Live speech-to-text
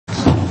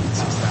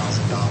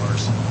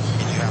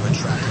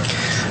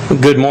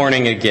Good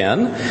morning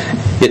again.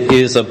 It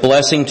is a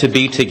blessing to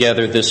be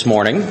together this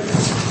morning.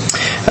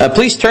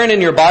 Please turn in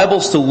your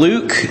Bibles to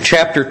Luke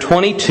chapter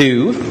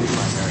 22.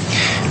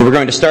 We're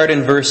going to start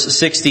in verse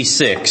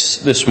 66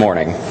 this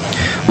morning.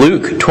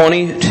 Luke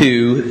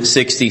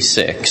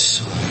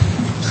 22:66.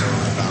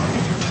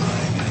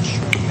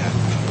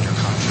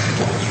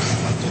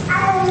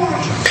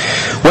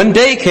 When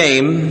day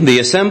came, the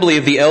assembly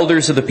of the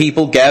elders of the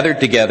people gathered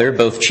together,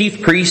 both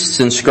chief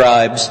priests and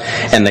scribes,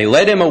 and they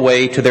led him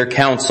away to their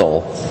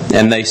council.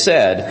 And they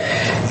said,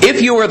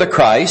 "If you are the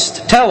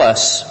Christ, tell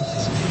us."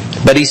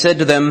 But he said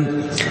to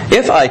them,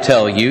 "If I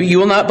tell you, you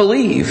will not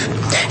believe.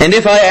 And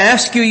if I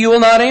ask you, you will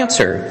not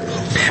answer.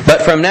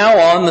 But from now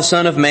on, the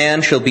Son of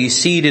Man shall be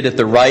seated at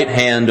the right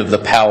hand of the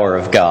power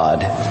of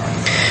God."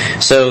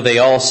 So they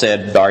all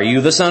said, "Are you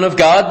the Son of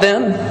God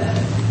then?"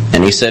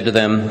 And he said to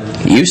them,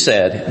 "You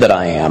said that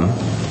I am."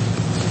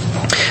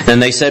 Then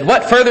they said,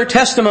 "What further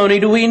testimony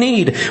do we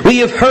need? We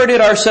have heard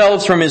it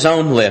ourselves from his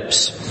own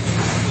lips."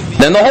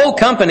 Then the whole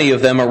company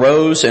of them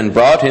arose and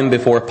brought him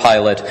before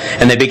Pilate,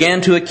 and they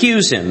began to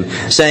accuse him,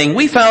 saying,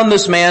 "We found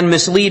this man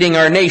misleading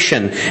our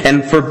nation,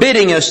 and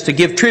forbidding us to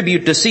give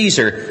tribute to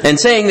Caesar, and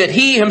saying that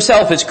he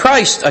himself is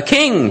Christ, a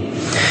king."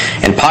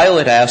 And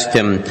Pilate asked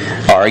him,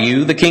 "Are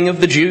you the king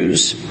of the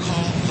Jews?"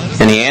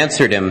 And he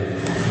answered him,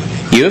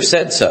 "You have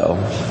said so."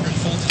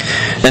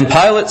 Then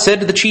Pilate said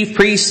to the chief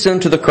priests and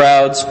to the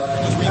crowds,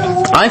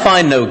 "I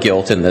find no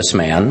guilt in this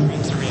man."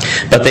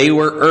 But they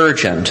were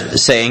urgent,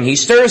 saying, "He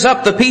stirs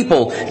up the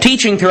people,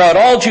 teaching throughout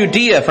all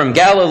Judea from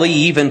Galilee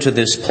even to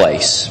this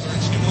place."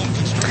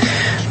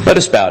 Let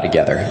us bow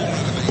together.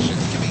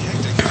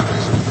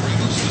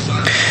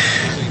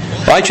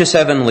 Righteous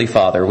Heavenly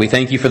Father, we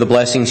thank you for the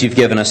blessings you've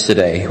given us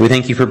today. We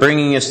thank you for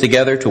bringing us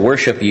together to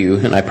worship you,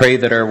 and I pray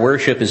that our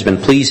worship has been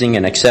pleasing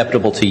and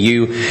acceptable to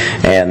you,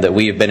 and that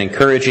we have been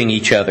encouraging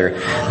each other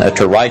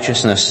to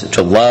righteousness,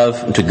 to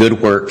love, to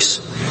good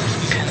works.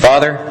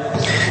 Father,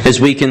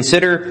 as we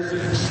consider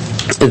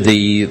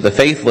the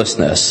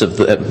faithlessness of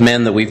the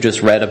men that we've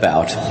just read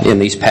about in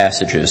these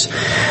passages,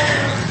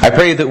 I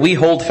pray that we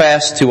hold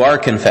fast to our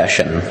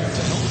confession.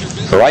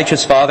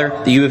 Righteous Father,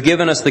 you have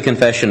given us the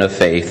confession of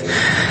faith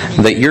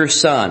that your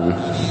Son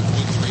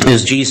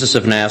is Jesus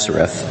of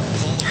Nazareth,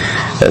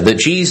 that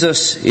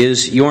Jesus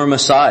is your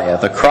Messiah,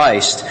 the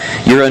Christ,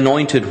 your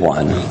anointed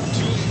one,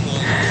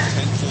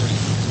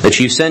 that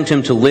you sent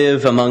him to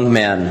live among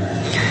men,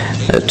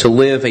 to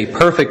live a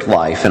perfect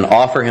life and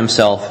offer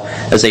himself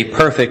as a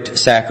perfect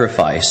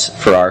sacrifice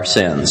for our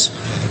sins.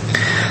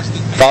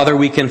 Father,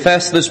 we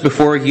confess this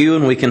before you,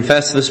 and we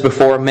confess this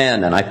before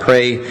men, and I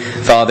pray,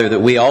 Father,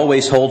 that we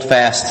always hold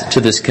fast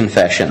to this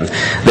confession,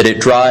 that it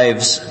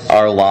drives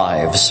our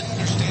lives.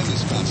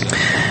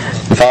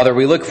 Father,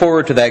 we look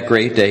forward to that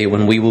great day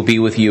when we will be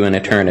with you in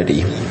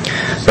eternity.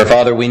 For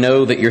Father, we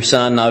know that your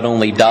Son not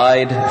only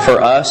died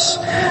for us,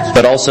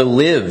 but also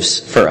lives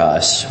for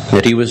us,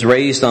 that he was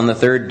raised on the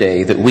third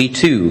day, that we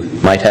too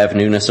might have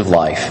newness of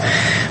life.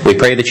 We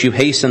pray that you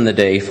hasten the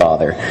day,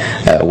 Father,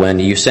 when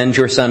you send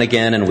your Son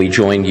again and we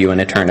join you in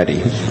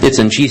eternity. It's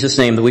in Jesus'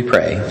 name that we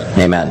pray.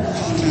 Amen.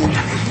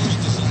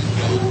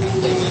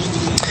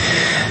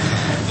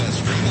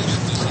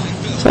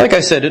 Like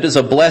I said, it is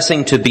a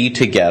blessing to be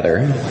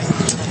together.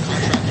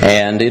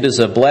 And it is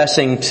a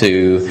blessing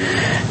to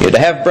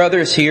have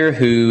brothers here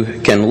who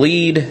can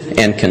lead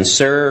and can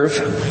serve.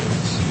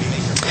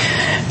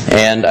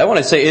 And I want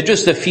to say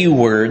just a few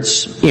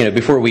words,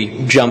 before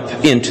we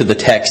jump into the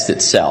text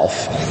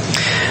itself.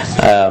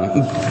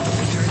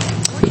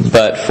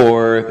 But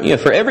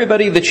for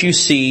everybody that you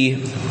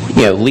see,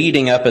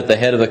 leading up at the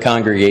head of the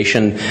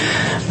congregation,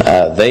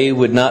 they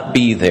would not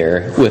be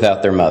there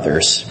without their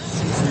mothers.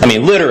 I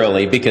mean,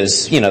 literally,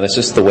 because, that's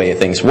just the way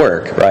things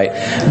work, right?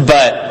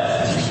 But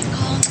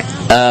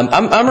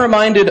I'm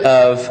reminded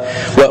of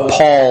what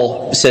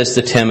Paul says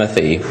to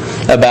Timothy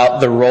about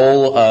the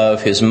role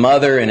of his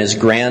mother and his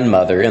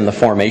grandmother in the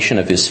formation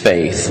of his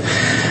faith.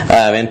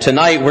 And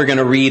tonight we're going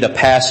to read a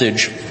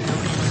passage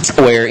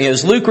where,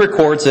 as Luke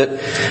records it,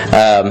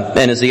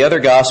 and as the other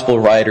gospel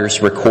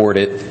writers record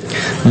it,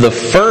 the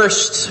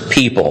first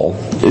people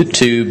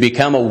to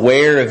become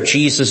aware of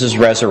Jesus'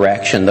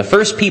 resurrection, the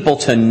first people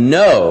to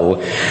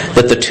know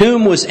that the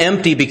tomb was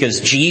empty because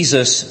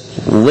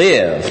Jesus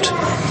lived,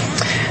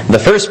 the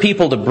first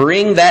people to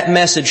bring that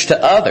message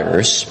to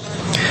others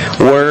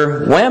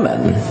were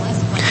women,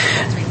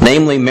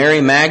 namely Mary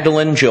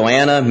Magdalene,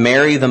 Joanna,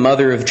 Mary the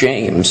mother of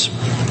James.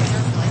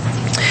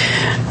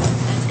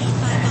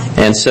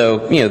 And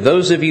so,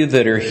 those of you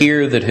that are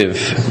here that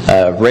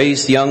have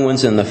raised young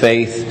ones in the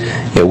faith,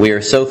 we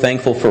are so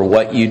thankful for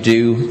what you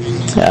do,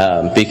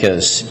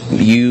 because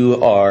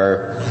you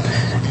are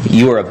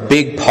a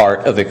big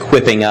part of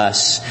equipping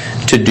us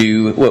to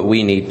do what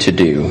we need to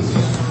do.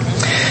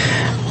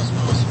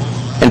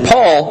 And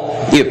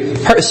Paul,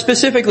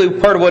 Specifically,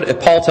 part of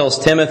what Paul tells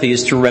Timothy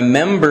is to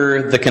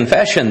remember the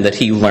confession that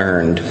he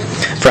learned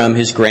from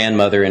his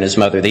grandmother and his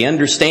mother, the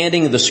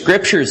understanding of the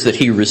scriptures that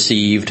he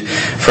received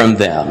from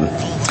them.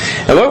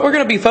 And what we're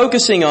going to be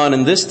focusing on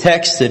in this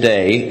text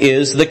today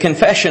is the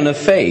confession of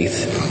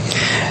faith.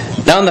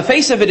 Now, on the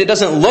face of it, it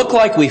doesn't look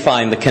like we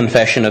find the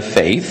confession of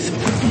faith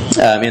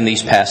in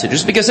these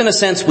passages, because in a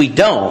sense we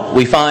don't.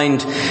 We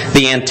find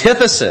the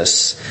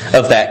antithesis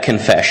of that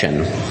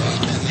confession.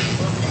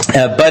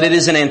 But it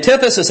is an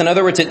antithesis. In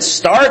other words, it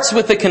starts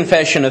with the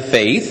confession of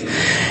faith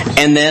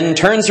and then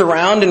turns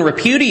around and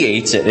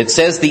repudiates it. It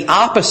says the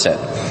opposite.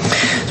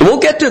 So we'll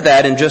get to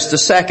that in just a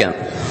second.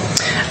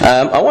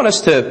 I want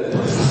us to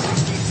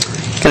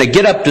kind of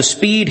get up to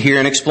speed here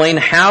and explain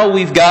how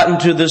we've gotten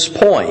to this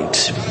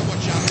point.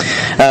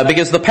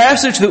 Because the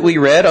passage that we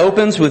read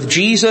opens with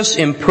Jesus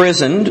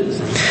imprisoned.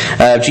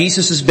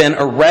 Jesus has been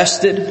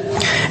arrested,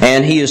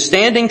 and he is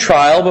standing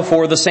trial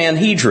before the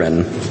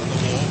Sanhedrin.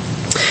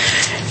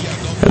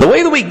 The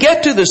way that we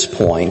get to this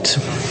point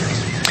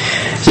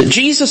is that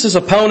Jesus'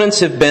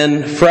 opponents have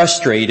been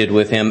frustrated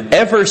with him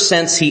ever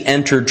since he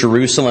entered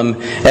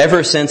Jerusalem,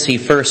 ever since he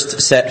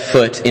first set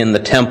foot in the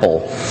temple.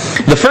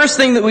 The first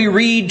thing that we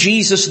read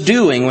Jesus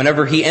doing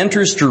whenever he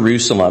enters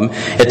Jerusalem,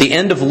 at the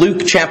end of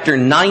Luke chapter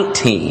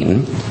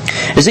 19,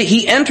 is that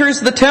he enters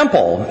the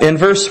temple in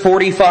verse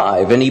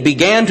 45, and he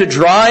began to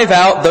drive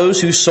out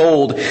those who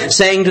sold,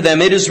 saying to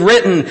them, "It is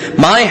written,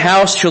 my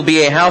house shall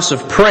be a house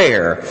of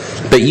prayer,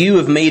 but you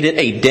have made it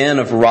a den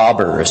of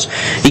robbers."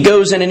 He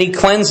goes in and he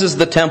cleanses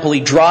the temple. He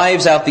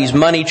drives out these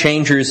money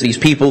changers, these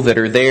people that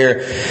are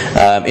there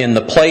in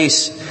the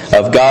place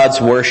of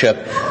God's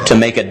worship to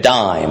make a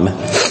dime.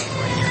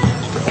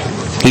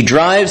 He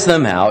drives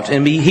them out,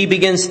 and he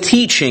begins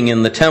teaching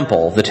in the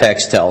temple, the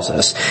text tells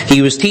us.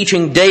 He was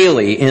teaching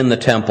daily in the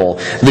temple.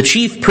 The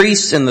chief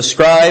priests and the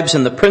scribes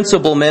and the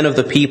principal men of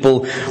the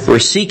people were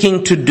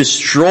seeking to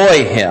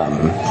destroy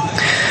him.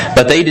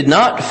 But they did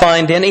not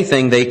find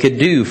anything they could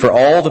do, for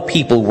all the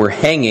people were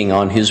hanging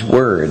on his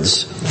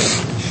words.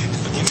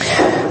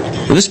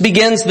 This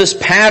begins this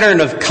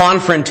pattern of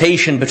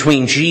confrontation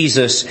between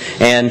Jesus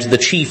and the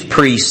chief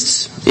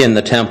priests in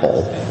the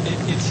temple.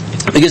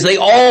 Because they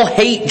all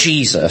hate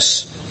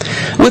Jesus,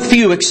 with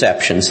few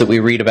exceptions that we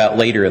read about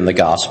later in the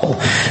gospel.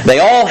 They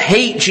all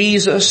hate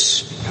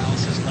Jesus,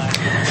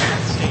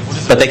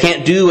 but they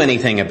can't do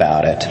anything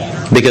about it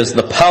because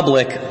the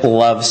public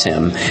loves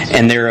him,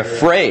 and they're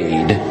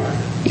afraid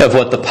of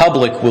what the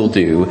public will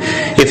do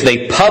if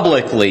they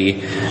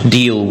publicly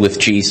deal with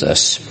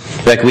Jesus.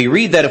 In fact, we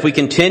read that if we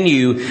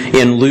continue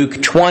in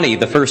Luke 20,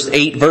 the first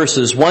 8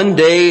 verses. One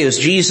day, as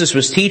Jesus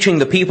was teaching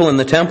the people in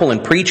the temple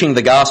and preaching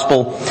the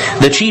gospel,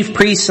 the chief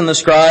priests and the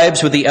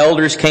scribes with the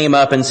elders came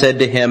up and said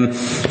to him,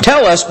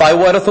 "Tell us by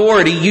what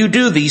authority you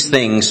do these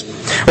things,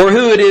 or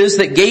who it is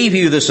that gave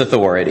you this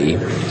authority."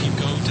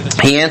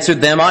 He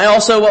answered them, "I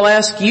also will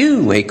ask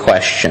you a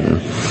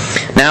question.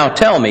 Now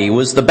tell me,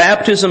 was the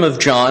baptism of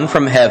John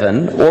from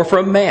heaven or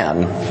from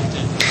man?"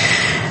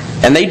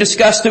 And they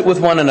discussed it with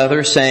one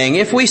another, saying,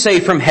 "If we say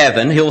from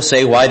heaven, he'll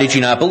say, 'Why did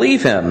you not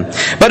believe him?'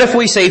 But if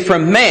we say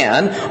from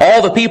man,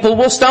 all the people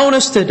will stone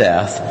us to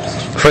death.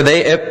 For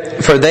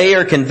they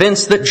are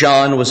convinced that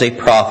John was a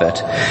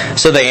prophet."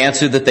 So they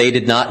answered that they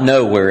did not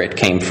know where it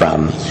came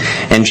from.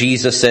 And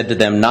Jesus said to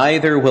them,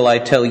 "Neither will I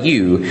tell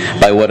you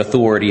by what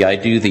authority I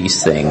do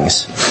these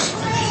things."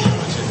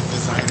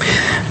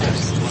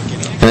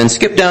 And then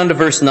skip down to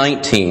verse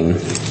 19.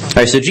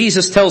 All right, so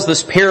Jesus tells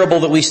this parable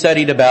that we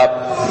studied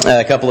about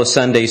a couple of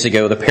Sundays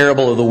ago, the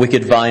parable of the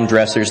wicked vine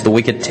dressers, the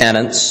wicked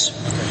tenants.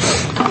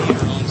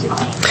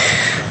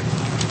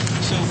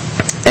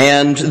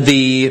 And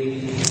the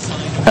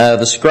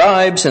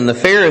scribes and the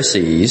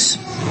Pharisees,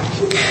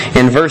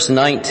 in verse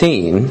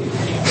 19,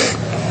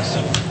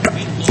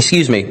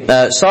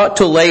 sought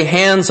to lay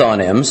hands on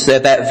him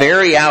at that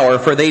very hour,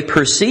 for they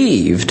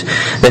perceived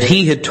that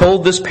he had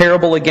told this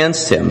parable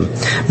against him,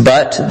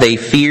 but they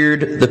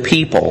feared the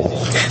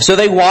people. So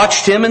they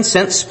watched him and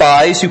sent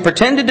spies who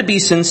pretended to be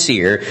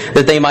sincere,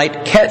 that they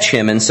might catch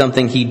him in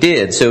something he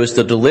did, so as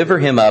to deliver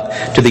him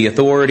up to the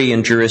authority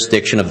and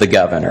jurisdiction of the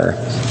governor.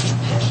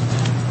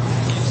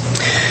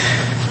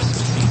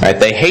 All right,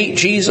 they hate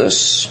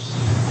Jesus,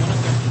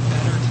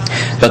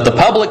 but the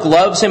public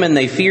loves him, and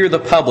they fear the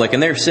public.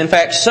 And they're in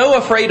fact so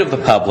afraid of the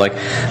public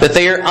that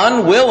they are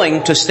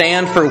unwilling to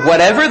stand for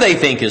whatever they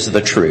think is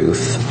the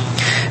truth.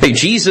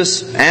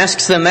 Jesus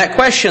asks them that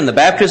question, the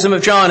baptism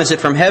of John, is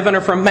it from heaven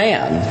or from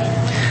man?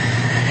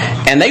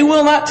 And they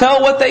will not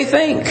tell what they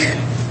think.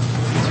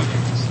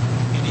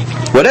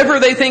 Whatever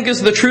they think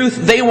is the truth,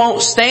 they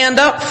won't stand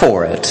up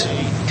for it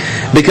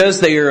because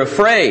they are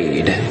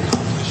afraid.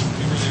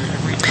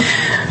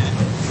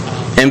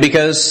 And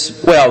because,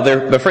 well,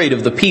 they're afraid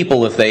of the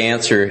people if they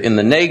answer in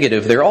the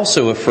negative, they're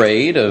also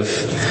afraid of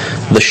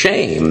the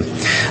shame.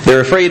 They're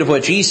afraid of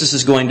what Jesus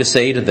is going to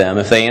say to them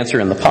if they answer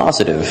in the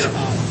positive.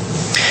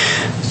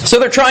 So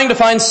they're trying to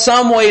find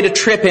some way to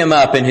trip him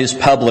up in his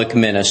public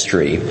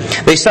ministry.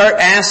 They start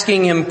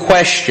asking him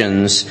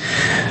questions,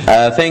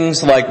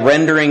 things like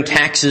rendering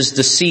taxes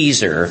to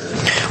Caesar,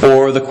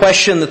 or the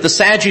question that the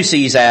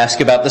Sadducees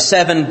ask about the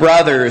 7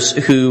 brothers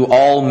who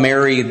all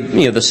marry,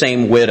 the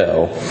same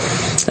widow,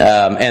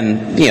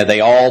 and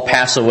they all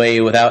pass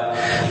away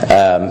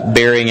without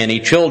bearing any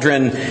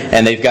children.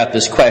 And they've got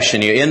this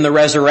question: in the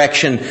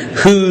resurrection,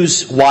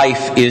 whose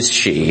wife is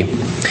she?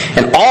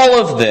 And all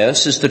of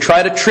this is to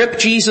try to trip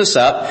Jesus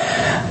up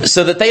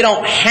so that they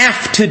don't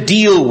have to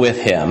deal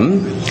with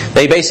him.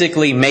 They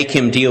basically make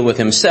him deal with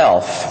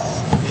himself,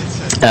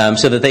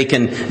 so that they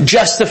can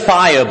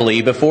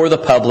justifiably, before the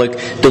public,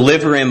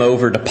 deliver him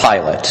over to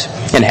Pilate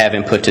and have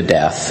him put to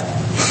death.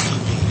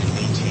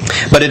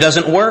 But it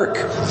doesn't work.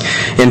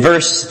 In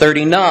verse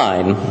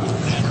 39,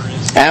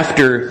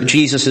 after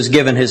Jesus has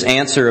given his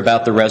answer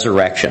about the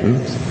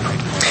resurrection,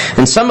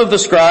 and some of the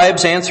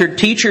scribes answered,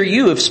 "Teacher,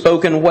 you have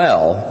spoken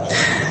well."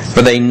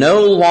 For they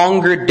no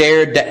longer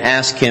dared to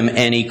ask him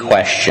any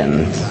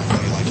question.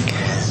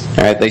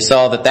 All right, they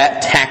saw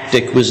that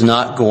tactic was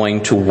not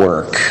going to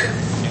work.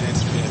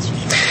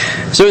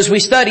 So as we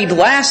studied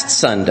last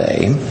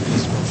Sunday,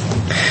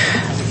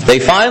 they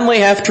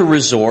finally have to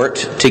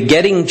resort to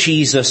getting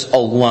Jesus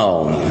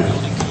alone.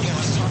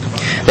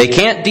 They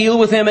can't deal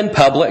with him in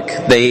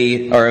public.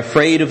 They are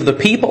afraid of the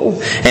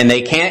people, and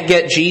they can't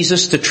get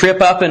Jesus to trip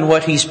up in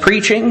what he's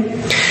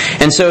preaching.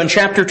 And so in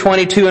chapter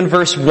 22 and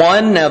verse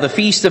 1, now the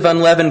feast of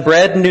unleavened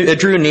bread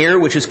drew near,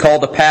 which is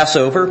called the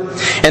Passover,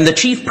 and the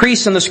chief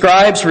priests and the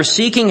scribes were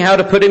seeking how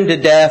to put him to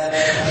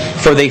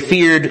death, for they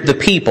feared the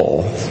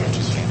people.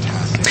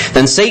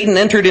 Then Satan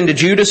entered into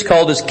Judas,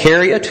 called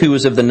Iscariot, who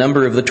was of the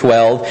number of the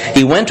 12.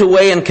 He went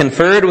away and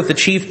conferred with the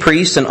chief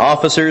priests and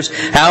officers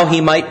how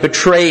he might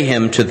betray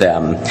him to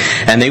them.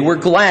 And they were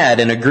glad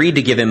and agreed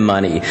to give him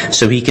money.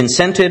 So he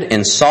consented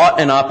and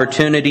sought an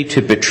opportunity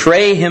to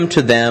betray him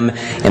to them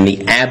in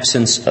the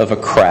absence of a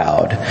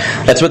crowd.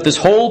 That's what this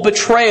whole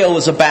betrayal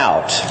is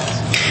about.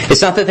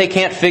 It's not that they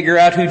can't figure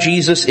out who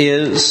Jesus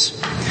is,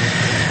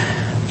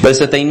 but it's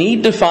that they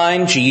need to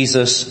find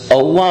Jesus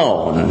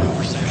alone.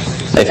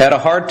 They've had a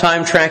hard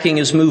time tracking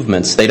his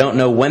movements. They don't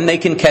know when they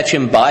can catch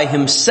him by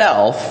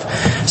himself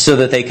so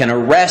that they can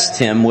arrest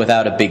him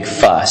without a big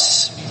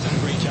fuss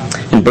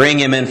and bring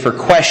him in for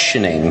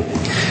questioning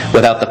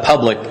without the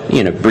public,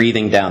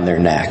 breathing down their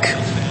neck.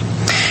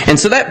 And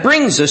so that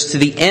brings us to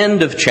the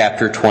end of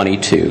chapter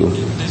 22.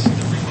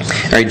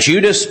 All right,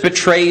 Judas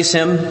betrays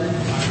him.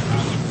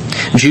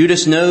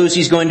 Judas knows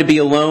he's going to be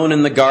alone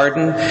in the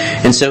garden,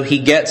 and so he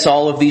gets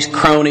all of these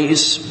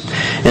cronies,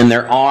 and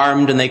they're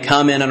armed, and they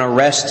come in and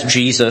arrest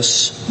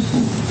Jesus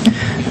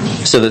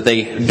so that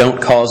they don't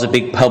cause a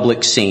big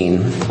public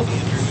scene.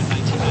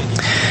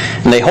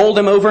 And they hold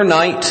him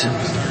overnight,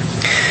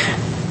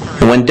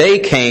 and when day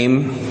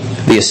came,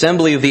 the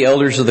assembly of the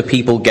elders of the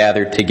people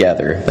gathered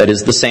together. That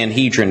is, the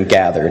Sanhedrin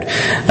gathered,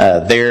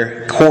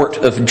 their court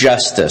of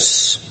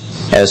justice,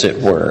 as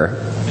it were,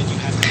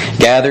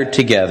 gathered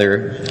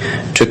together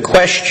to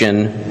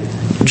question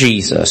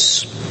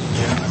Jesus.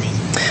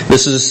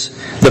 This is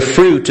the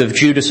fruit of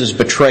Judas's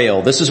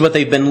betrayal. This is what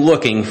they've been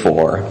looking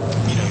for,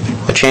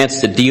 a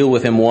chance to deal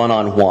with him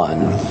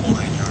one-on-one.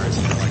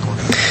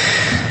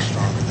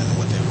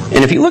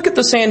 And if you look at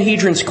the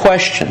Sanhedrin's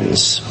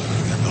questions,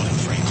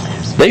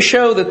 they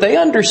show that they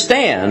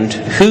understand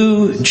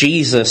who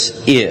Jesus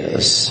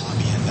is.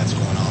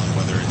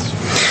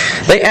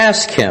 They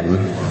ask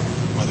him,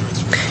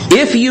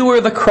 "If you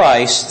are the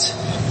Christ,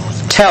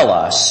 tell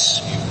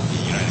us."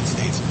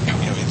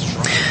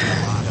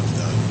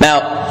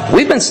 Now,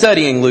 we've been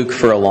studying Luke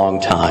for a long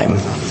time.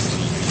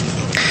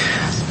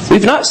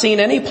 We've not seen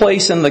any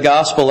place in the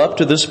gospel up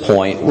to this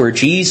point where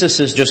Jesus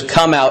has just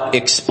come out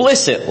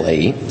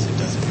explicitly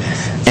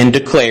and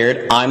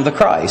declared, "I'm the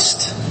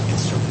Christ."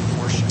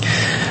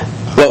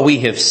 What we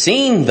have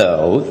seen,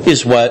 though,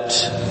 is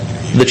what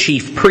the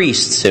chief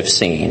priests have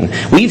seen.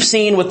 We've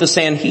seen what the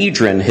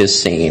Sanhedrin has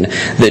seen,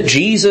 that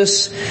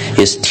Jesus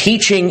is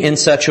teaching in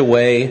such a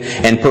way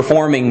and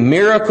performing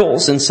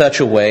miracles in such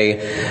a way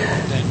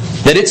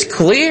that it's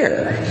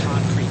clear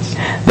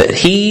that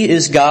he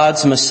is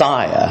God's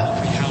Messiah.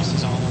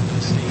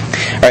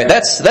 All right,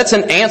 that's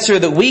an answer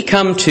that we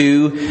come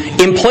to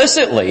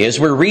implicitly as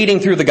we're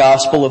reading through the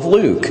Gospel of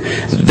Luke.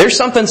 There's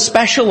something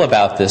special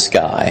about this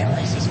guy.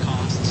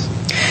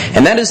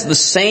 And that is the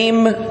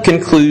same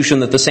conclusion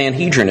that the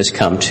Sanhedrin has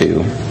come to,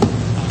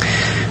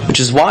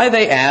 which is why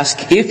they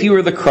ask, "If you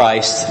are the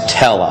Christ,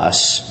 tell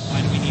us."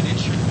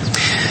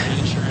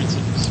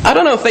 I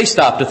don't know if they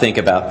stop to think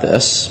about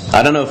this.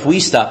 I don't know if we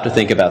stop to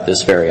think about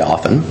this very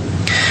often.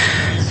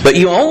 But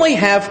you only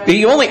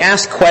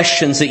ask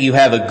questions that you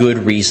have a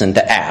good reason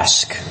to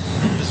ask.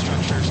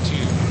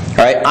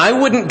 All right? I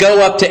wouldn't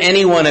go up to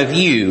any one of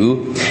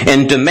you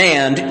and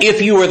demand,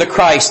 "If you are the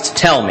Christ,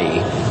 tell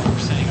me."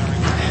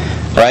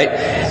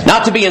 Right?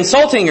 Not to be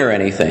insulting or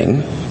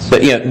anything,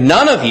 but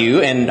none of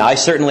you, and I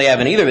certainly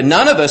haven't either, but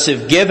none of us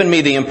have given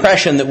me the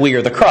impression that we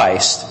are the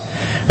Christ.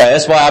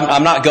 That's why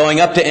I'm not going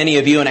up to any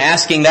of you and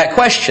asking that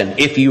question.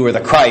 If you are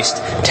the Christ,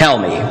 tell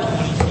me.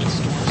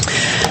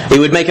 It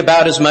would make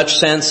about as much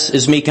sense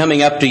as me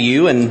coming up to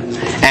you and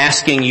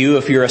asking you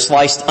if you're a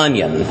sliced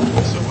onion.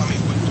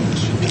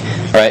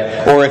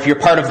 Right? Or if you're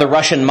part of the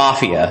Russian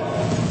mafia.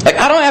 Like,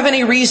 I don't have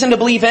any reason to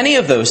believe any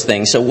of those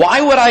things, so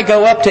why would I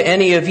go up to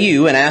any of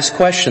you and ask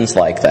questions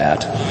like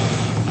that?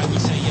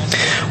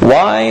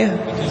 Why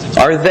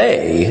are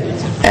they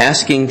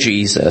asking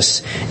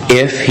Jesus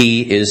if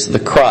He is the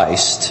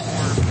Christ?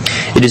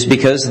 It is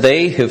because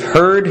they have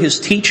heard His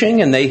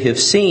teaching and they have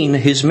seen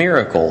His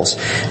miracles.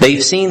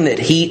 They've seen that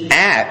He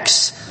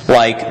acts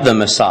like the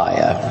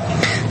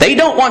Messiah. They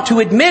don't want to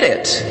admit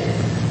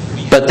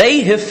it, but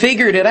they have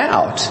figured it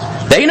out.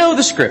 They know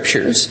the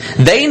Scriptures.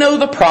 They know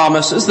the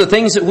promises, the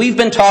things that we've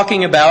been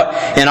talking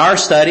about in our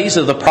studies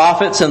of the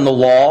prophets and the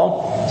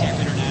law.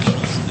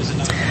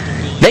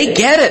 They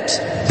get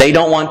it. They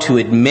don't want to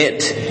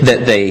admit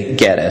that they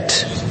get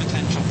it.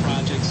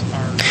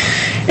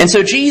 And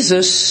so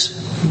Jesus,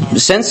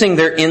 sensing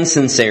their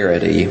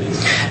insincerity,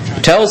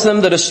 tells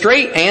them that a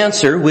straight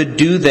answer would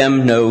do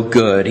them no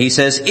good. He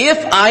says,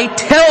 if I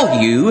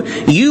tell you,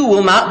 you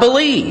will not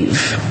believe.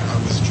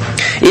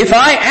 If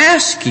I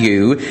ask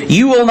you,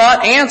 you will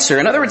not answer.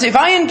 In other words, if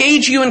I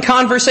engage you in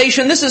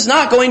conversation, this is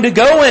not going to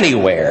go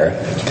anywhere.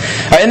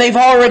 And they've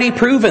already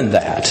proven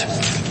that.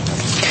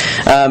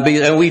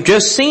 And we've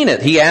just seen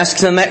it. He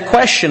asks them that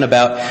question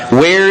about,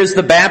 where is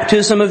the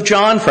baptism of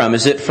John from?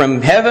 Is it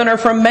from heaven or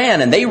from man?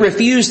 And they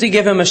refuse to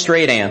give him a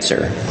straight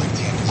answer.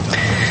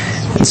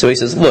 And so he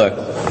says, look,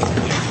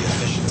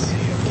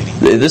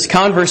 this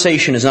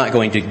conversation is not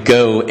going to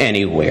go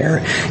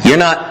anywhere. You're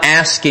not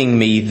asking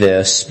me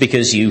this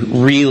because you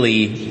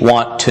really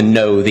want to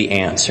know the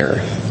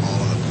answer.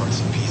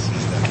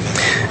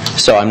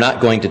 So I'm not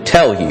going to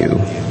tell you.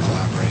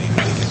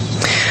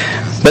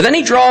 But then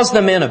he draws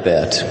them in a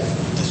bit.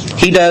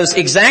 He does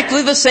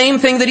exactly the same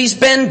thing that he's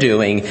been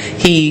doing.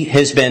 He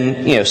has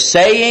been,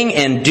 saying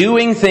and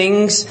doing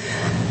things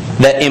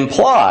that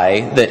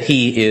imply that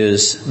he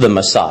is the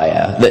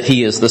Messiah, that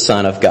he is the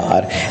Son of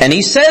God. And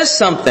he says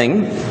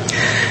something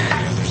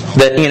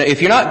that,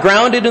 if you're not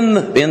grounded in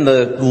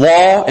the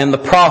law and the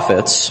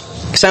prophets,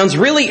 sounds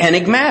really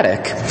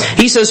enigmatic.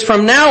 He says,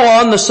 from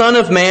now on the Son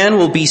of Man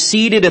will be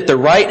seated at the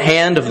right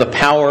hand of the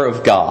power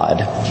of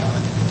God.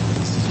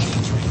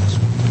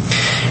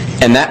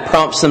 And that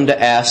prompts them to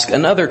ask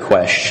another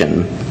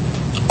question.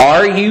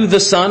 Are you the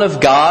Son of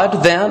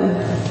God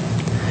then?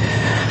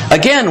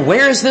 Again,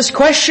 where is this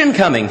question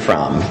coming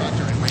from?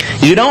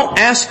 You don't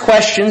ask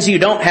questions you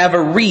don't have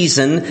a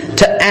reason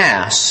to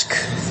ask.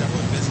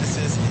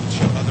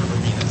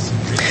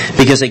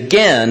 Because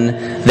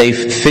again,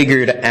 they've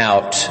figured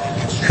out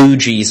who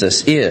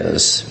Jesus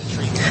is.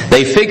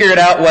 They figured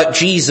out what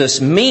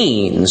Jesus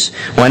means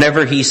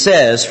whenever He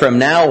says, from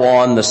now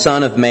on the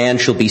Son of Man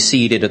shall be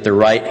seated at the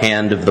right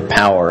hand of the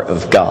power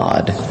of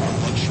God.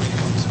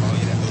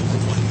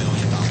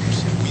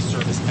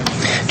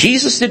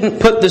 Jesus didn't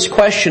put this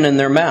question in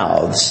their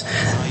mouths.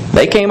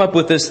 They came up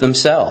with this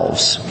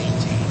themselves.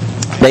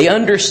 They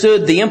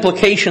understood the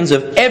implications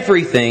of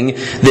everything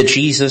that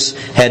Jesus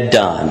had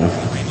done.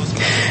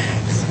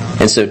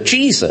 And so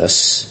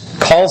Jesus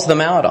calls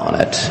them out on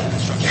it.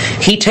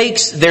 He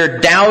takes their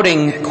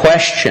doubting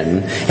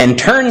question and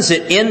turns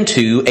it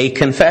into a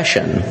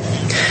confession.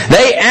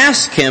 They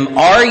ask Him,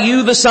 are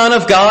you the Son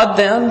of God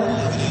then?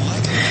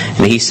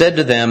 And He said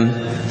to them,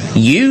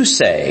 you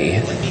say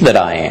that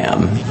I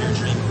am.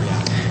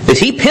 But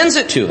He pins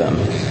it to them.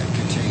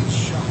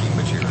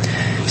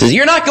 He says,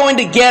 you're not going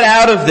to get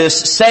out of this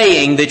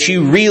saying that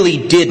you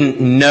really didn't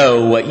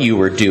know what you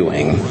were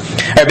doing.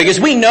 Right, because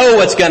we know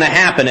what's going to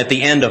happen at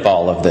the end of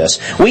all of this.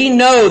 We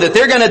know that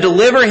they're going to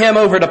deliver Him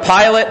over to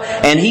Pilate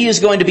and He is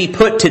going to be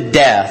put to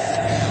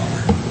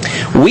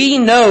death. We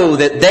know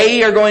that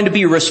they are going to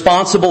be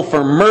responsible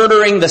for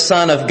murdering the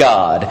Son of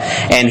God.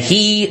 And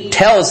He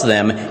tells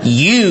them,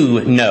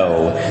 you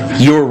know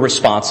you're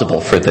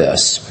responsible for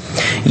this.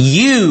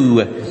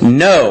 You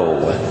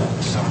know.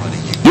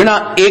 You're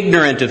not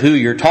ignorant of who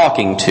you're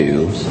talking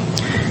to.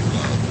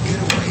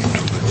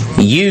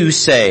 You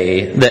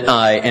say that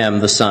I am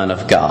the Son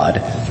of God.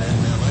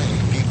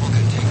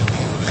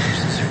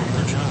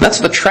 That's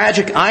the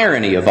tragic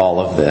irony of all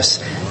of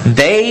this.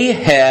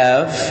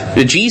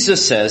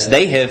 Jesus says,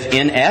 they have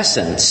in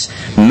essence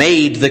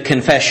made the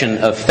confession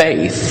of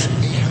faith.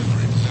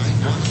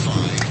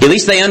 At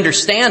least they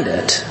understand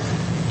it.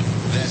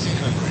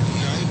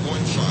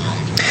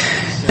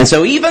 And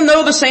so even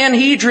though the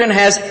Sanhedrin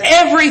has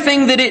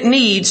everything that it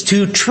needs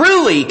to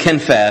truly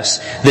confess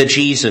that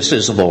Jesus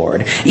is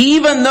Lord,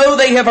 even though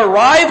they have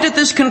arrived at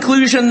this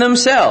conclusion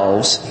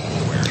themselves,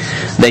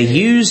 they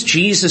use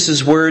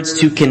Jesus' words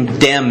to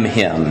condemn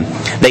Him.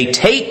 They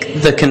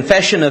take the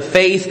confession of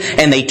faith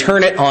and they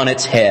turn it on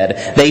its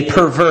head. They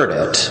pervert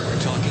it.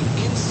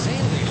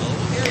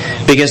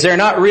 Because they're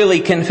not really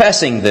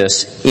confessing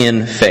this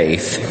in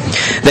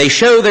faith. They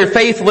show their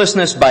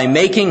faithlessness by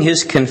making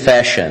His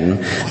confession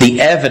the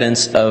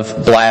evidence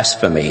of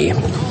blasphemy.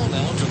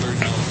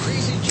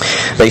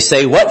 They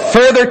say, "What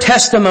further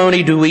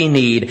testimony do we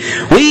need?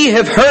 We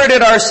have heard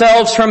it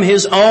ourselves from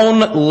his own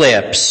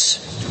lips."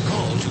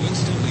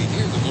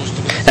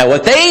 Now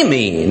what they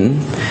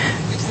mean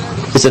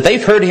is that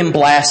they've heard him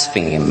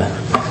blaspheme.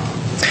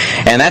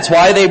 And that's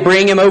why they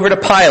bring him over to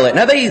Pilate.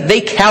 Now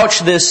they couch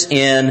this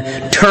in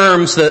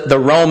terms that the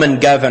Roman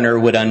governor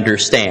would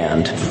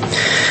understand.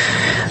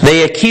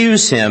 They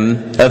accuse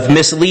him of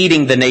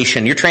misleading the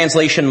nation. Your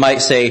translation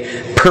might say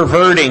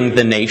perverting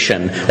the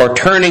nation or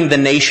turning the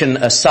nation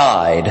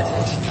aside.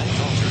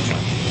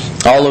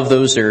 All of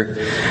those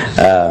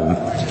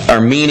are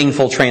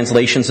meaningful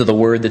translations of the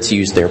word that's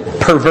used there.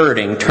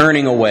 Perverting,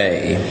 turning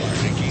away.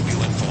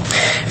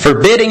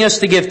 Forbidding us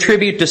to give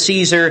tribute to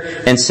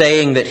Caesar and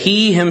saying that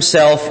he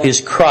himself is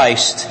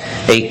Christ,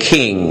 a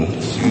king.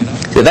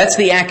 So that's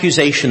the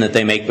accusation that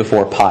they make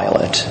before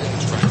Pilate.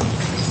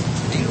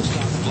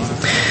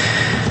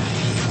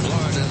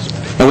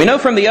 And we know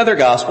from the other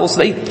Gospels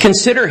they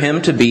consider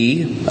him to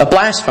be a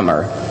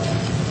blasphemer.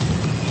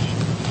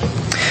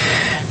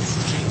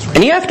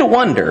 And you have to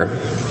wonder,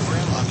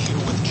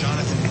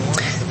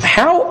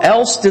 how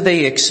else do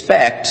they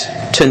expect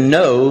to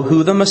know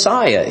who the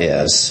Messiah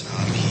is?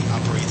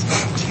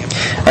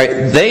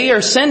 Right, they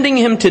are sending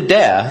him to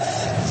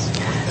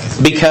death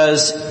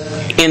because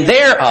in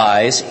their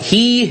eyes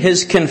he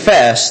has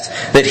confessed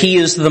that he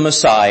is the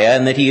Messiah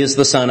and that he is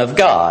the Son of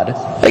God.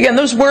 Again,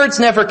 those words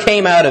never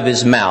came out of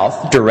his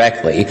mouth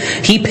directly.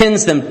 He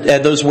pins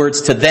those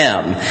words to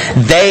them.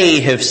 They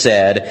have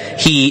said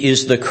he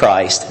is the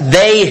Christ.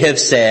 They have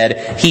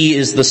said he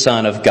is the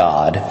Son of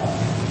God.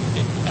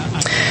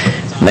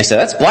 And they say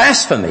that's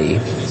blasphemy.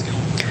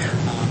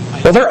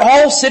 Well, they're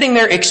all sitting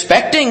there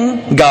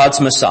expecting God's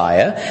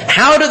Messiah.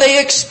 How do they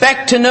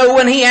expect to know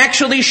when he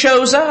actually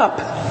shows up?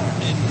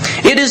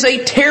 It is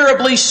a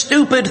terribly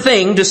stupid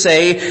thing to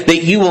say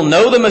that you will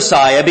know the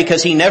Messiah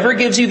because he never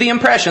gives you the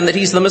impression that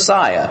he's the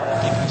Messiah.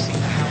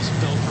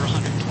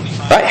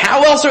 Right?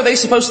 How else are they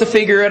supposed to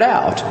figure it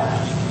out?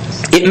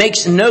 It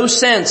makes no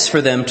sense for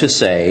them to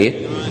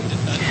say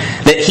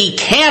that he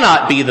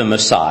cannot be the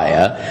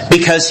Messiah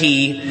because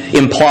he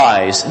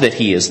implies that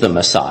he is the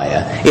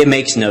Messiah. It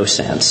makes no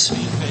sense.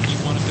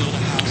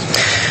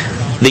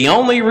 The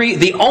only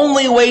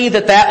way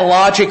that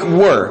logic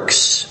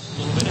works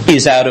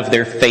is out of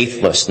their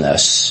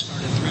faithlessness.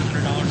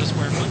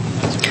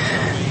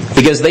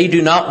 Because they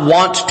do not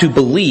want to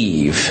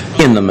believe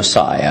in the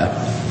Messiah.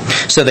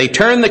 So they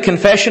turn the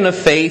confession of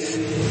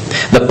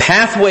faith, the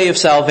pathway of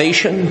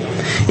salvation,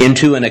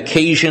 into an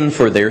occasion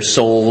for their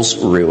soul's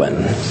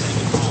ruin.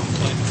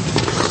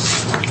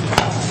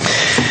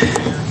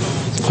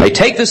 They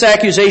take this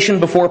accusation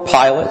before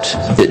Pilate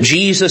that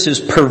Jesus is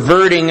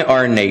perverting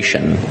our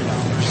nation,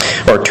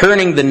 or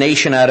turning the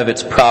nation out of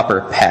its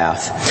proper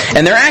path.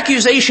 And their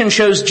accusation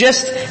shows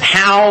just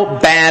how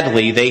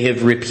badly they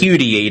have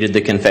repudiated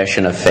the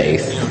confession of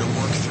faith.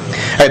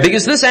 All right,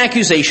 because this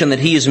accusation that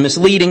he is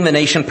misleading the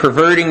nation,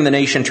 perverting the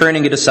nation,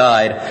 turning it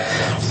aside,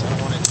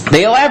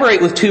 they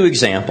elaborate with two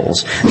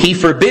examples. He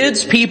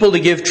forbids people to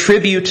give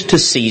tribute to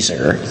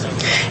Caesar,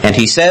 and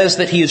he says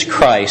that he is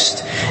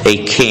Christ,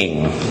 a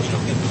king.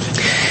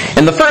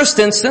 In the first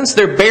instance,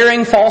 they're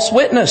bearing false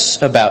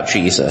witness about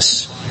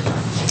Jesus.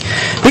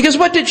 Because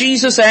what did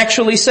Jesus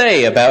actually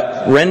say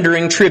about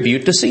rendering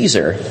tribute to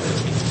Caesar?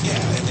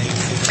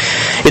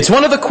 It's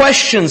one of the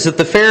questions that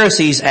the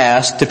Pharisees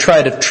asked to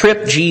try to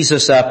trip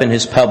Jesus up in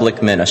his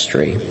public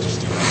ministry.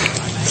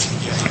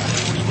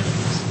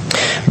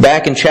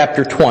 Back in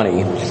chapter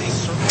 20,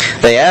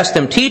 they asked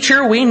him,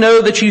 "Teacher, we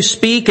know that you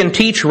speak and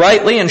teach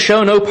rightly and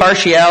show no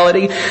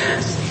partiality,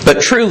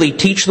 but truly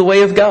teach the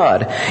way of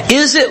God.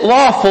 Is it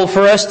lawful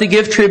for us to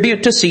give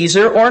tribute to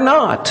Caesar or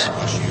not?"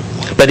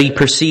 But he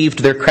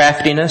perceived their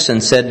craftiness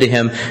and said to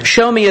him,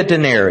 "Show me a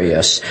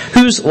denarius.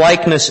 Whose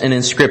likeness and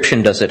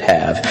inscription does it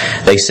have?"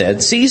 They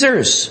said,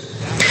 "Caesar's."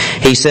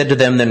 He said to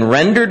them, "Then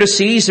render to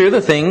Caesar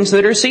the things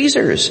that are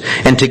Caesar's,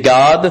 and to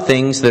God the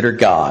things that are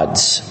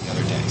God's."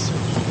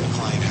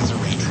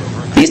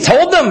 He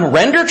told them,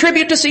 render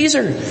tribute to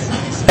Caesar.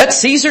 That's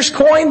Caesar's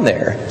coin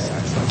there.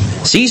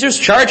 Caesar's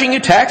charging you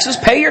taxes,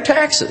 pay your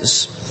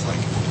taxes.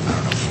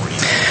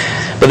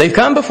 But they've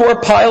come before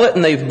Pilate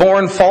and they've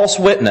borne false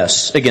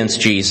witness against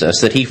Jesus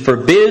that he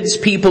forbids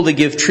people to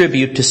give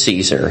tribute to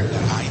Caesar.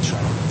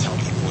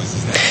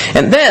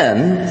 And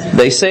then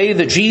they say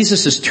that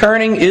Jesus is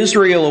turning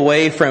Israel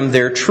away from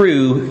their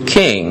true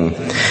king.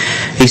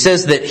 He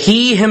says that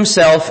he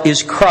himself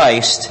is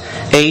Christ,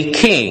 a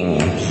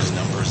king.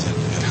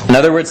 In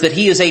other words, that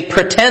he is a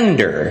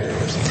pretender.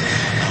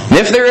 And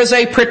if there is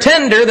a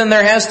pretender, then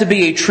there has to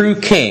be a true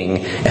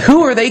king.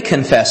 Who are they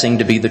confessing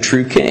to be the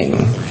true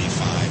king?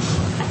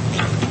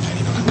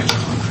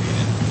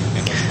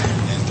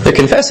 They're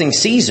confessing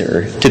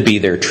Caesar to be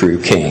their true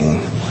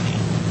king.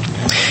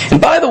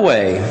 And by the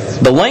way,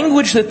 the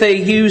language that they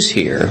use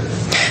here,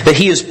 that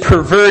he is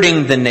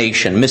perverting the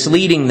nation,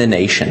 misleading the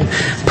nation,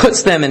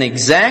 puts them in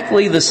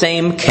exactly the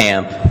same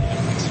camp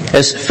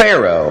as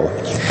Pharaoh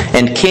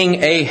and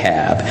King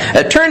Ahab.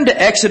 Turn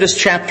to Exodus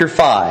chapter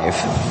 5.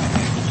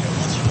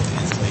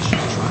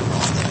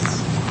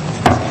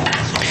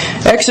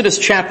 Exodus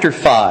chapter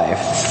 5.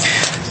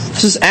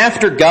 This is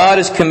after God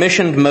has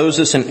commissioned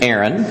Moses and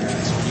Aaron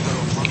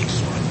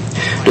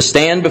to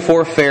stand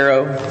before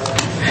Pharaoh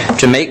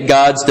to make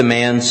God's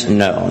demands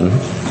known.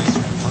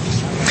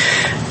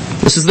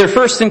 This is their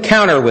first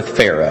encounter with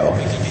Pharaoh.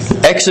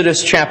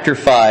 Exodus chapter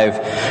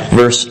 5,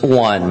 verse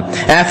 1.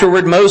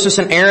 Afterward Moses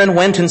and Aaron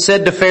went and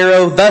said to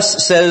Pharaoh,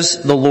 "Thus says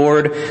the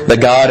Lord, the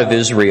God of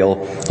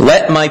Israel,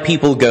 let my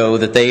people go,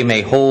 that they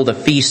may hold a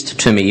feast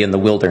to me in the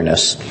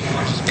wilderness."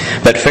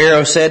 But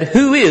Pharaoh said,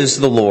 "Who is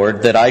the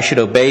Lord, that I should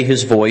obey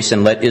his voice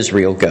and let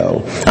Israel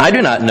go? I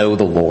do not know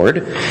the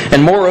Lord,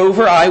 and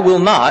moreover I will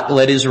not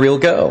let Israel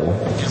go."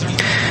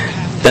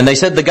 Then they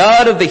said, "The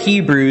God of the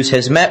Hebrews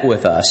has met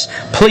with us.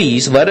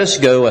 Please let us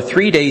go a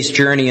 3 days'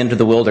 journey into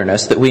the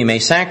wilderness, that we may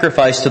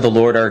sacrifice to the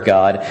Lord our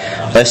God,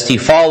 lest he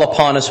fall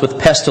upon us with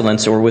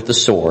pestilence or with the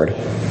sword."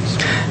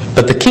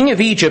 But the king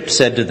of Egypt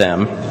said to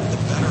them,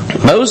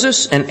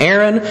 "Moses and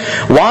Aaron,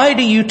 why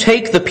do you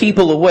take the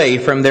people away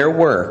from their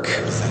work?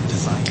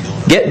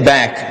 Get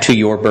back to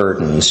your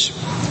burdens."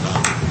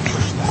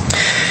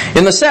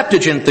 In the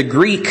Septuagint, the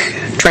Greek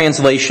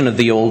translation of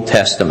the Old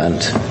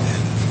Testament,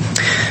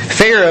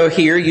 Pharaoh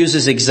here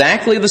uses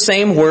exactly the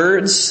same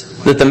words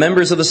that the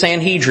members of the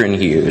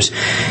Sanhedrin use.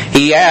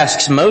 He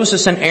asks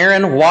Moses and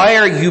Aaron, "Why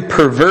are you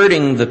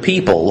perverting the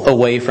people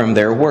away from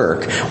their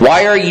work?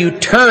 Why are you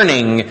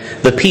turning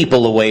the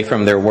people away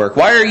from their work?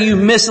 Why are you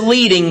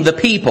misleading the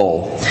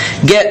people?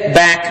 Get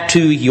back to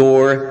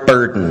your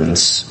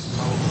burdens."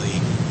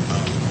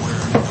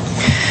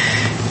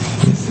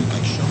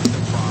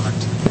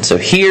 So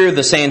here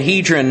the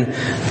Sanhedrin,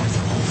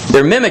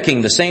 they're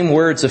mimicking the same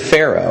words of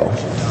Pharaoh.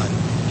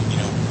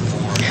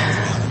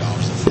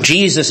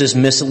 Jesus is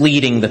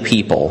misleading the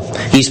people.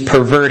 He's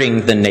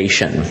perverting the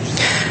nation.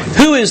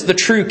 Who is the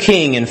true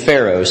king in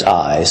Pharaoh's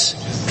eyes?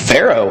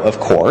 Pharaoh, of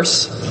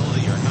course.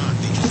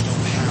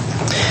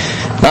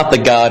 Not the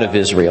God of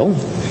Israel.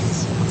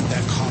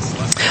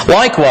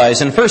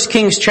 Likewise, in 1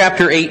 Kings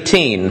chapter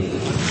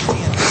 18,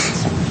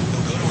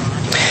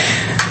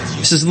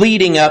 this is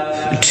leading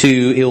up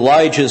to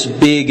Elijah's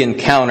big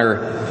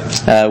encounter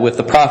with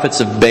the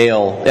prophets of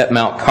Baal at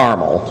Mount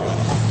Carmel.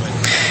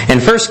 In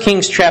 1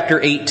 Kings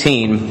chapter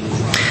 18,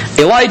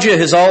 Elijah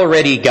has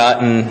already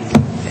gotten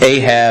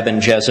Ahab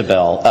and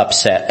Jezebel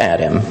upset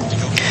at him.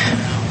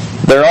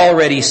 They're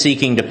already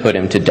seeking to put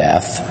him to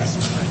death.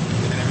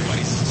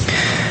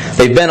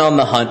 They've been on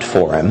the hunt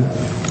for him,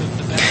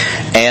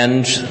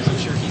 and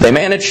they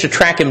managed to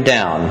track him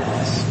down.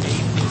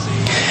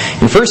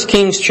 In 1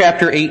 Kings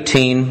chapter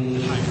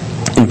 18,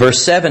 in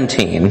verse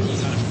 17,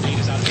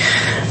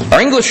 our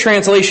English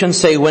translations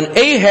say, "When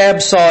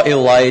Ahab saw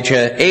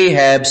Elijah,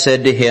 Ahab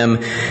said to him,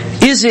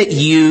 'Is it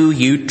you,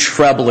 you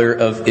troubler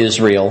of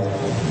Israel?'"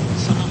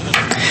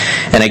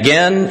 And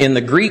again, in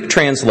the Greek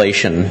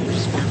translation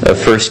of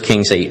 1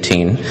 Kings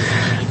 18,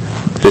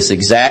 this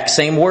exact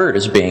same word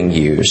is being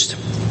used.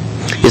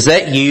 "Is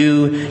that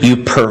you, you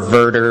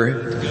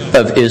perverter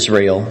of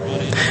Israel?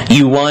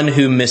 You one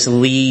who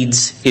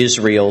misleads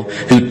Israel,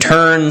 who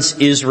turns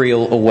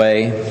Israel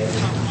away?"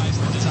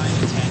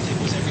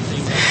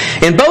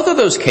 In both of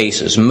those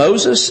cases,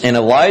 Moses and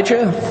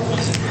Elijah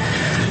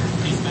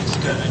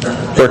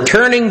were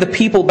turning the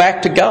people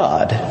back to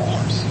God.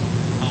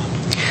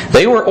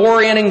 They were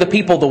orienting the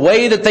people the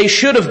way that they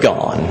should have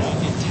gone.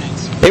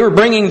 They were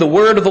bringing the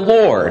word of the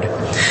Lord.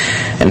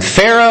 And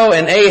Pharaoh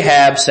and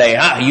Ahab say,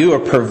 "You are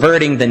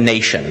perverting the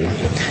nation.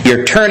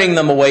 You're turning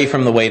them away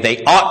from the way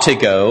they ought to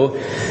go,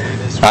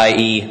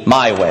 i.e.,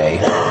 my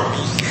way."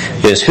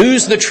 Is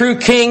who's the true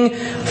king?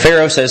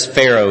 Pharaoh says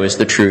Pharaoh is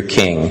the true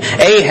king.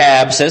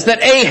 Ahab says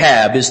that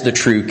Ahab is the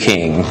true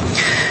king.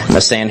 And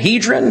the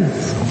Sanhedrin,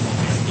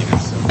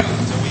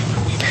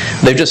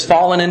 they've just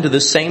fallen into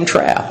the same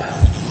trap.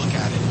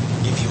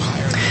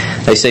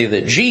 They say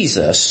that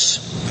Jesus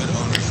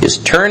is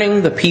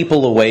turning the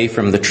people away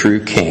from the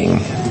true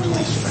king.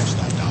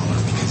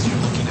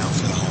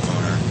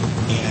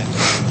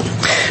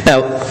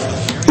 Now,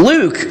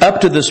 Luke,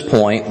 up to this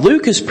point,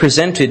 Luke has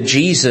presented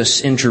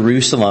Jesus in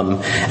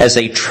Jerusalem as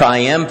a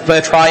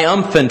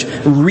triumphant,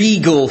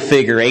 regal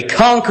figure, a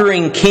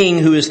conquering king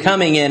who is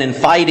coming in and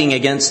fighting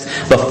against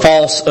the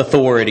false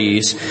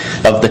authorities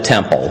of the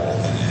temple.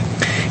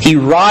 He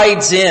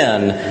rides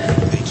in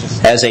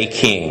as a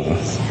king,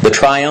 the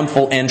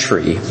triumphal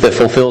entry that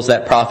fulfills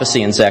that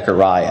prophecy in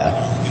Zechariah.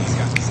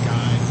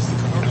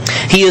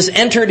 He has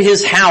entered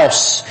his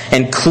house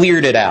and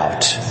cleared it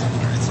out.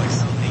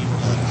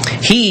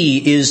 He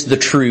is the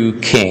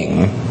true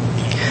king.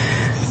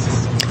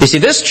 You see,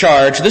 this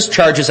charge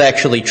is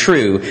actually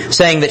true,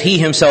 saying that he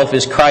himself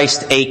is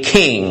Christ, a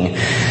king,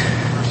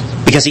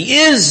 because he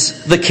is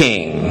the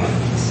king.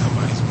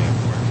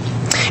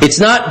 It's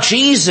not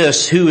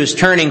Jesus who is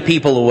turning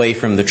people away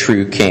from the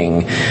true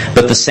king,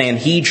 but the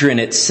Sanhedrin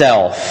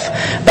itself,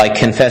 by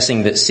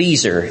confessing that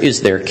Caesar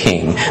is their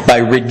king, by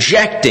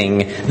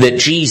rejecting that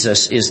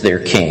Jesus is their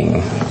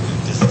king.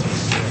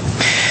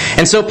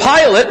 And so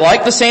Pilate,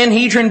 like the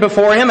Sanhedrin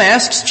before him,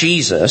 asks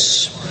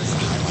Jesus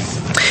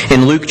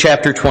in Luke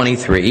chapter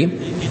 23,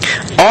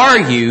 Are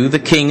you the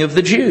King of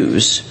the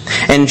Jews?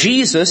 And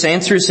Jesus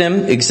answers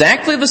him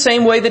exactly the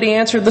same way that he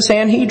answered the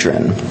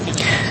Sanhedrin.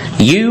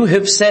 You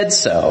have said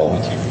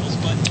so.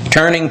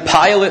 Turning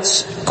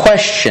Pilate's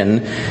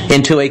question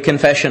into a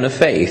confession of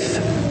faith.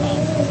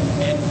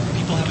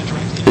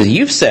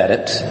 You've said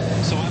it.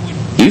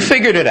 You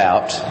figured it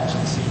out.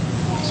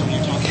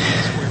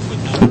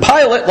 And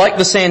Pilate, like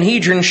the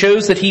Sanhedrin,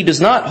 shows that he does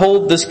not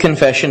hold this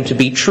confession to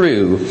be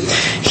true.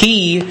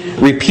 He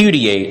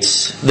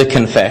repudiates the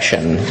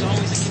confession.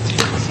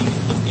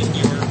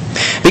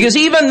 Because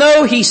even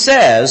though he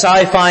says,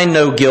 I find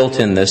no guilt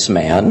in this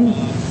man,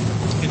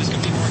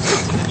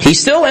 he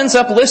still ends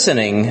up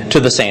listening to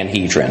the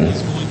Sanhedrin.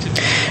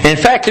 And in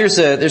fact, there's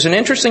an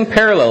interesting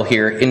parallel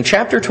here. In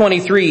chapter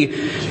 23,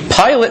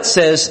 Pilate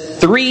says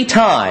 3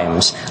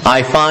 times,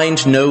 I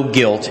find no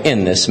guilt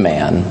in this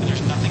man.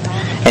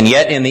 And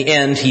yet in the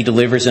end, he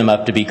delivers him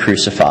up to be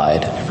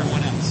crucified.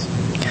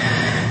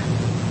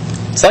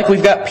 It's like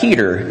we've got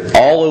Peter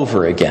all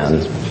over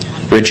again,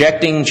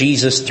 rejecting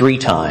Jesus 3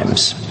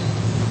 times.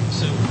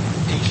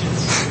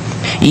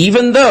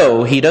 Even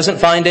though he doesn't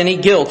find any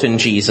guilt in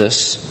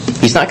Jesus,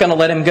 he's not going to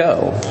let him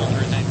go.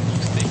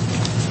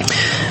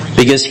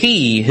 Because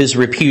he has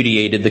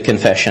repudiated the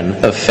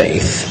confession of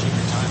faith.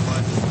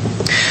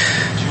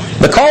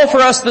 The call for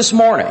us this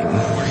morning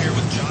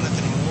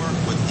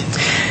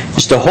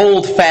is to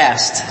hold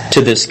fast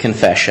to this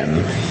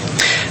confession.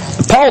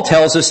 Paul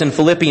tells us in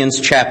Philippians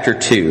chapter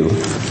 2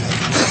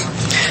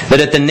 that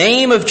at the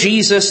name of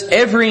Jesus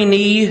every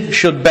knee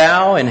should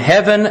bow in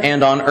heaven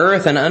and on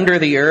earth and under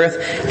the earth,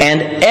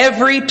 and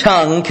every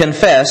tongue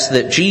confess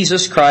that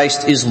Jesus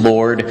Christ is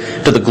Lord,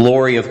 to the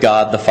glory of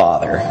God the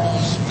Father.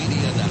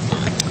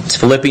 It's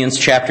Philippians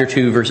chapter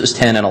 2 verses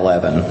 10 and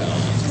 11.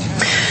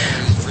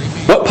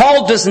 What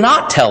Paul does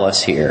not tell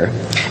us here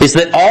is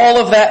that all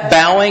of that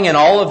bowing and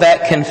all of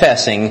that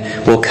confessing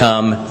will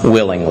come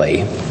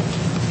willingly.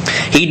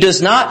 He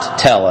does not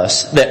tell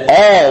us that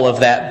all of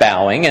that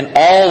bowing and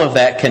all of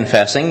that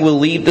confessing will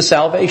lead to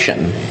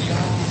salvation.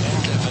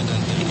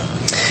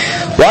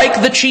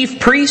 Like the chief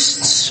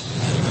priests,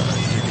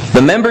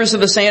 the members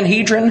of the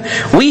Sanhedrin,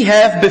 we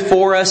have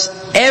before us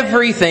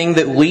everything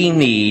that we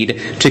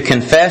need to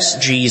confess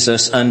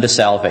Jesus unto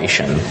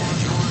salvation.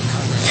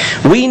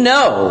 We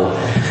know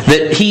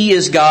that He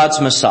is God's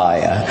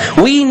Messiah.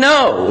 We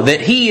know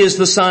that He is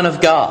the Son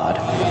of God.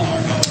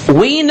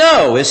 We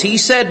know, as He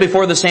said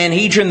before the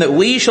Sanhedrin, that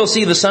we shall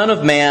see the Son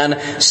of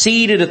Man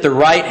seated at the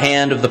right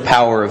hand of the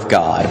power of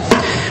God.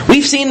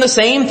 We've seen the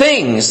same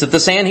things that the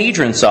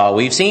Sanhedrin saw.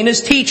 We've seen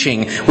His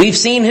teaching. We've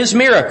seen His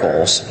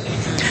miracles.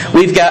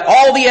 We've got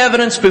all the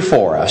evidence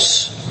before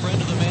us.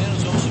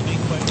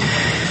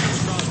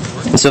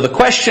 And so the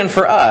question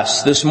for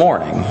us this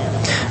morning,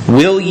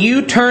 will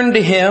you turn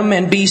to Him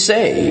and be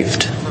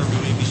saved?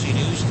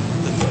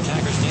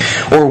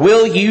 Or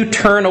will you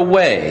turn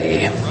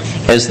away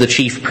as the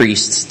chief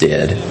priests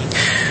did?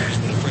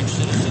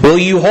 Will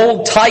you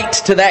hold tight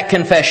to that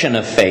confession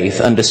of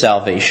faith unto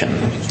salvation?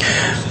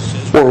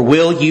 Or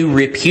will you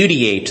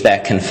repudiate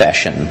that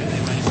confession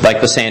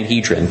like the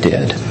Sanhedrin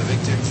did?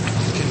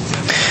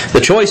 The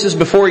choice is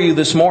before you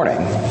this morning.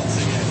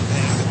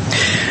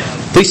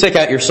 Please take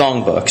out your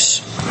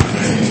songbooks.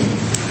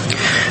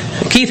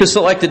 Keith has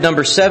selected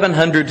number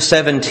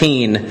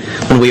 717,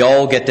 When We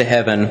All Get to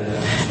Heaven,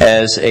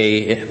 as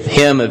a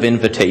hymn of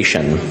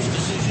invitation.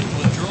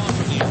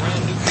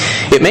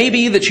 It may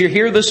be that you're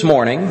here this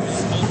morning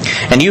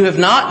and you have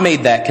not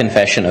made that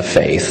confession of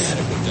faith,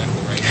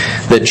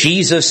 that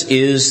Jesus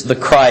is the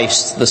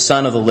Christ, the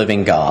Son of the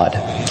living God.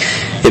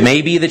 It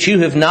may be that you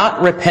have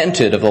not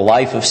repented of the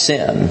life of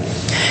sin.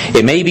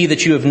 It may be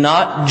that you have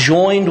not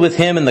joined with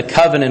Him in the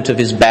covenant of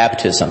His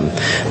baptism,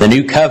 the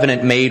new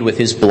covenant made with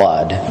His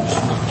blood.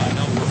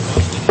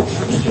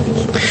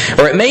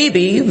 Or it may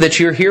be that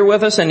you're here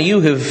with us and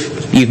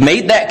you've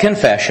made that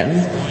confession,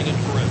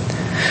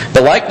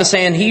 but like the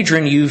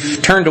Sanhedrin,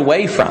 you've turned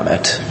away from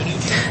it.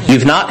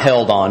 You've not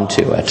held on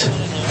to it.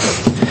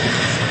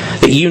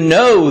 You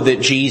know that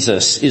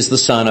Jesus is the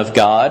Son of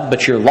God,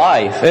 but your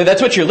life,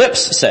 that's what your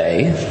lips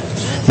say,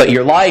 but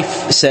your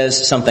life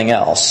says something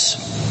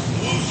else.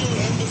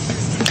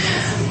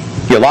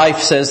 Your life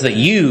says that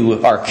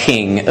you are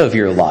king of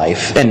your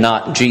life and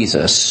not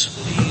Jesus.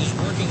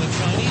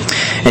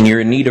 And you're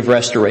in need of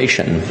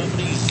restoration.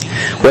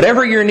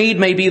 Whatever your need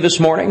may be this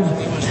morning,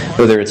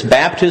 whether it's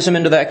baptism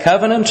into that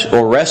covenant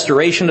or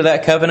restoration to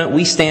that covenant,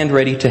 we stand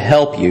ready to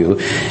help you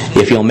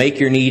if you'll make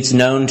your needs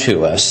known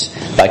to us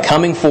by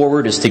coming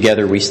forward as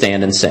together we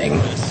stand and sing.